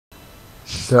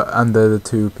So, and they're the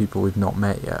two people we've not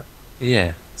met yet.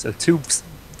 Yeah, so 2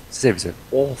 series are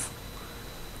awful.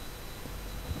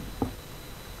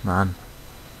 Man,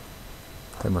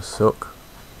 they must suck.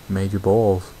 Major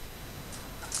balls.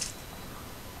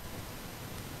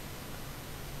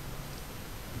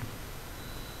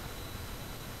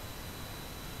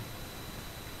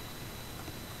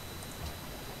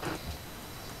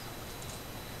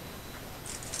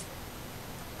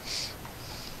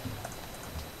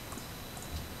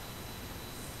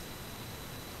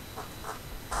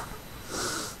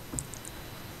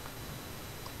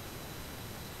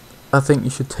 I think you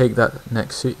should take that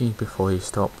next city before you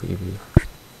stop, BB.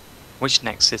 Which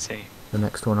next city? The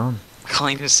next one on. I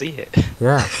can't even see it.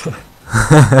 Yeah.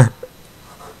 I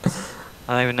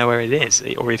don't even know where it is,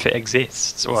 or if it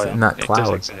exists. Well, in that it cloud. does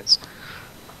exist.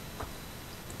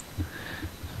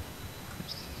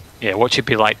 Yeah, what should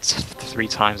be like 3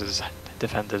 times as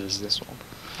defended as this one?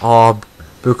 Oh,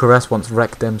 Bucharest wants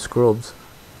wrecked them scrubs.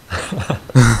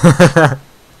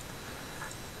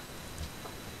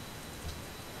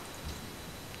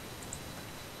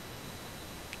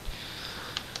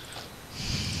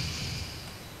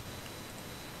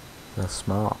 They're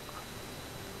smart.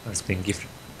 It's been gifted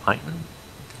pikemen.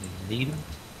 You need them.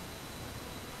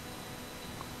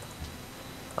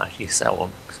 Actually sell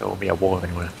them, so it won't be a war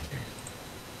anywhere.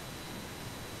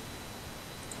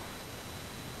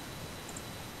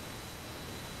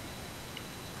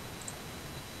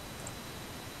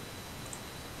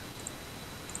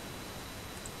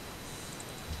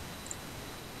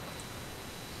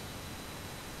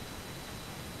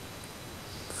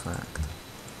 Fact.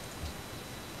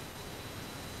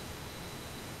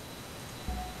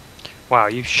 Wow,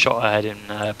 you shot ahead in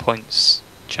points,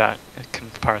 Jack, in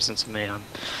comparison to me. I'm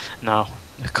now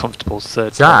a comfortable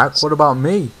 3rd Jack, place. what about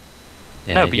me?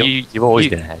 Yeah, No, but you've always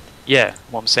been ahead. Yeah,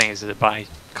 what I'm saying is that by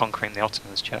conquering the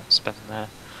Ottomans, Jack's been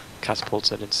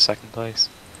catapulted into 2nd place.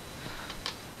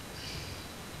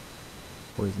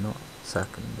 Well, he's not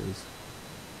second,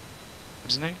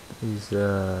 Isn't he? he's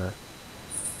 4th.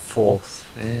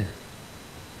 Yeah.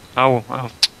 Oh, I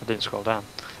didn't scroll down.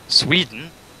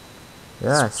 Sweden?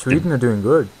 Yeah, Sweden are doing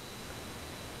good.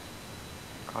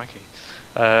 Crikey.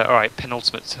 Alright,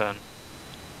 penultimate turn.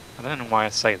 I don't know why I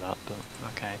say that, but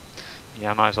okay.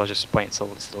 Yeah, I might as well just wait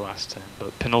until it's the last turn,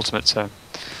 but penultimate turn.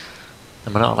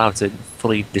 And we're not allowed to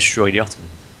fully destroy the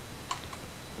Ottomans.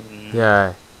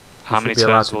 Yeah. How should many be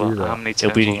allowed turns to will do that? that. How many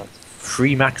It'll turns be will that?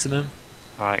 3 maximum.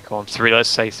 Alright, go on. 3, let's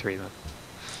say 3 then.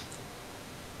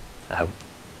 I hope.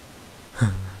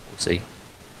 We'll see.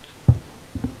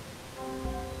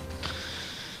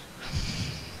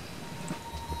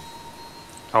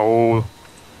 Oh,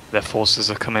 their forces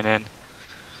are coming in.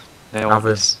 They want Have it.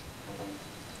 this.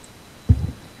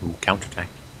 Ooh, counterattack.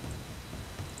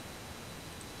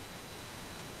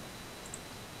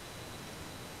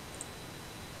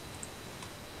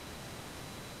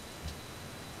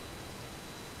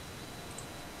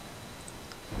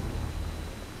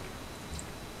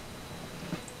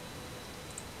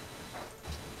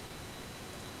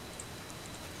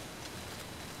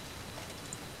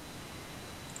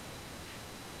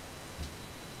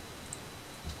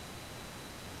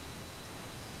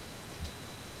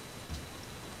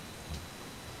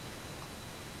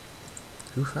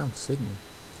 Who found Sydney?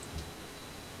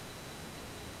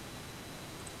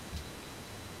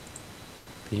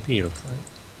 PP looks like.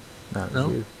 No, it was No?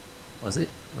 you. Was it?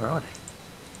 Where are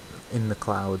they? In the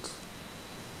clouds.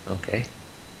 Okay.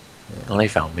 Yeah. Oh, they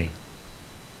found me.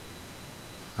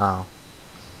 Oh.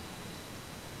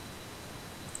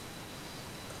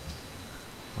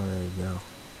 Oh, there you go.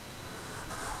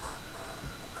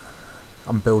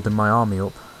 I'm building my army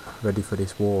up, ready for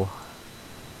this war.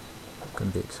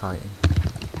 Gonna be exciting.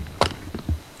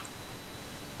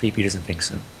 PP doesn't think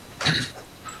so.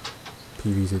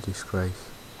 PV's a disgrace.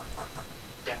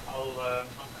 Yeah, I'll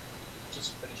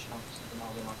just finish off something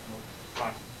I'll do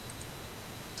like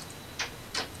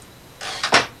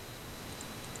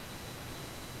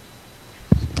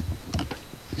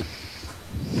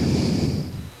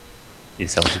You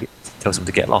tell someone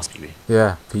to get lost, PP.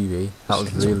 Yeah, PV. That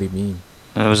was really mean.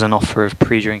 There was an offer of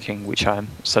pre-drinking, which I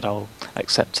said I'll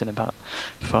accept in about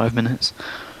 5 minutes.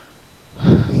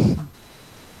 You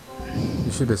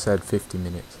should have said 50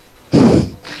 minutes.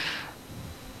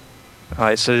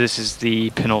 Alright, so this is the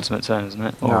penultimate turn, isn't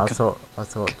it? No, Or I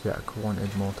thought Jack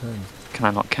wanted more turns. can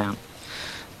I not count?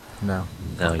 No.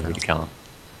 No, you Okay. really can't.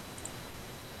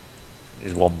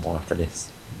 There's one more after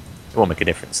this. It won't make a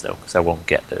difference though, because I won't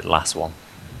get the last one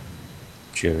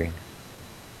during.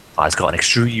 Oh, it's got an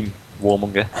extreme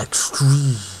warmonger.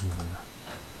 Extreme.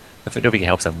 If nobody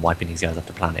helps them wiping these guys off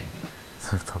the planet.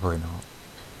 Probably not.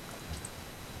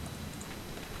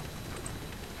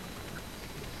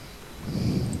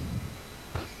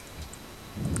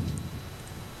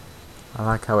 I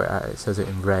like how it says it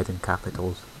in red in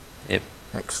capitals. Yep.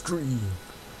 Extreme.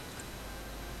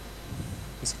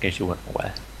 Just in case you weren't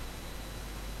aware.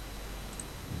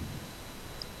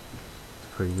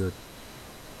 It's pretty good.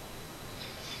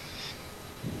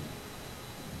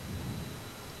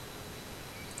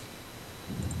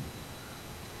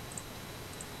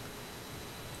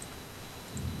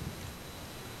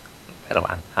 Hello,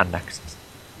 hand axes.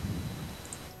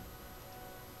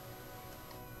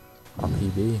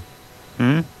 RPB.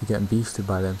 Hmm? You're getting beasted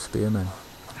by them spearmen.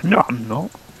 No, I'm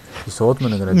not. Your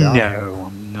swordsmen are gonna die. No,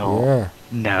 I'm not. Yeah.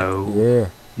 No. Yeah.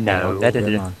 No. That Yeah, is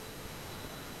man.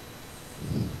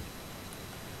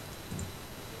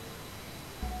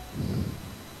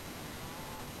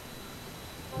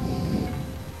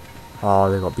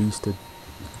 Oh, they got beasted.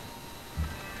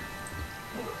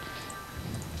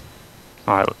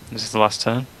 Alright, this is the last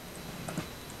turn.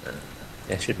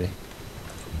 Yeah, should be.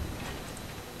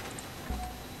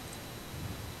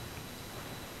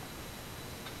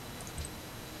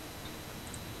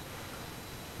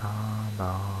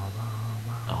 Oh,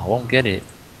 I won't get it.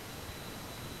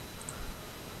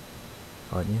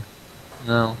 Aren't you?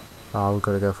 No. Oh, we've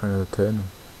got to go for another turn.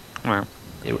 Right.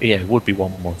 Yeah, it would be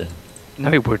one more then.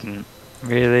 No, it wouldn't.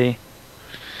 Really?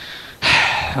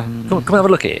 Come on, have a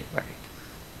look at it.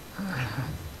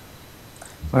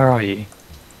 Where are you?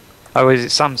 Oh, is it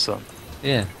Samsung?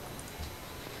 Yeah.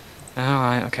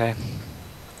 Alright, okay.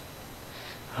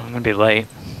 I'm gonna be late.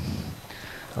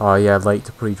 Oh yeah, late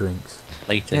to pre-drinks.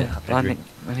 Later. Yeah, I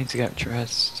need to get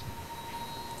dressed.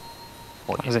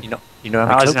 What, Is it- you know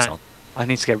how many as clothes in on? I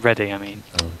need to get ready, I mean.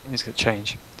 Oh. I need to get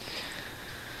change.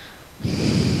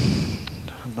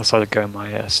 Unless I go in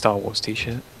my Star Wars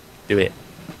t-shirt. Do it.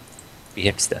 Be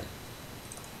hipster.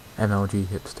 MLG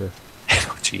hipster.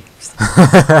 Oh, jeez.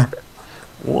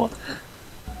 What?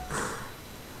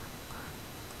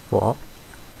 What?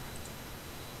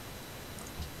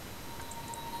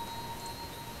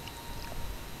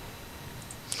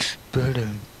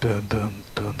 Boom, boom, boom,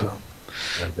 boom, boom.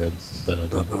 Boom,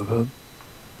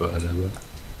 boom.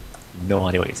 No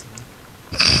idea what you're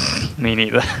saying. Me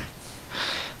neither.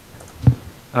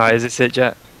 Alright, is this it,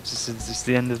 Jack? Is this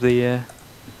the end of the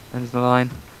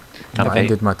line? I Okay.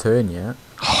 ended my turn yet.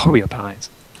 Hurry up, eyes.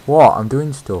 What? I'm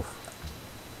doing stuff.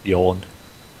 Yawn.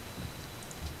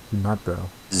 You mad, bro?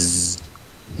 Zzz.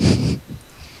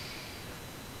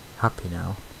 Happy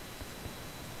now.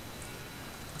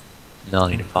 No,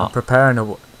 I need a I'm part. preparing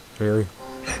a... Really?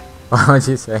 Why would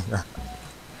you say that?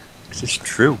 This is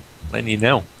true. Letting you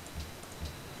know.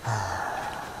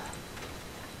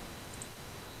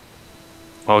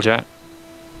 Well, Jack.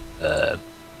 I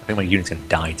think my unit's gonna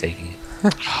die taking it.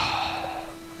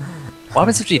 What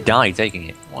happens if you die taking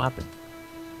it? What happened?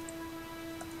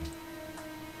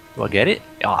 Do I get it?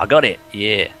 Oh, I got it.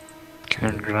 Yeah.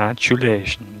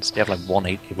 Congratulations. You have like 1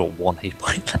 you've got 1 hit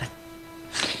point left.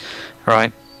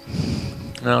 Right.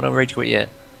 No, don't rage quit yet.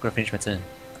 I'm gonna finish my turn.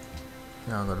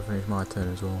 Yeah, I've got to finish my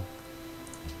turn as well.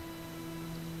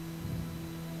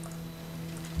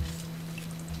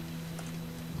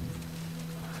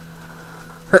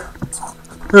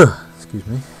 Excuse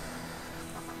me.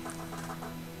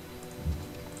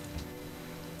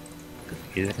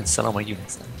 Because I can sell all my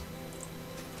units then.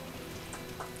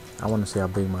 I want to see how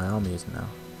big my army is now.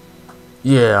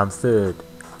 Yeah, I'm third.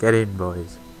 Get in,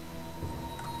 boys.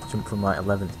 Jump from like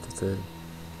 11th to third.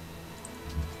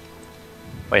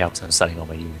 Wait out, I'm selling all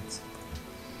my units.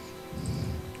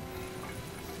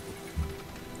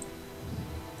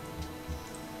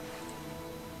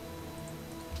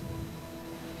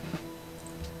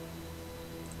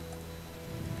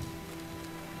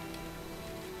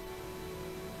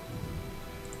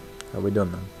 Are we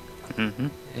done then? Mm-hmm.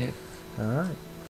 Yeah. Alright.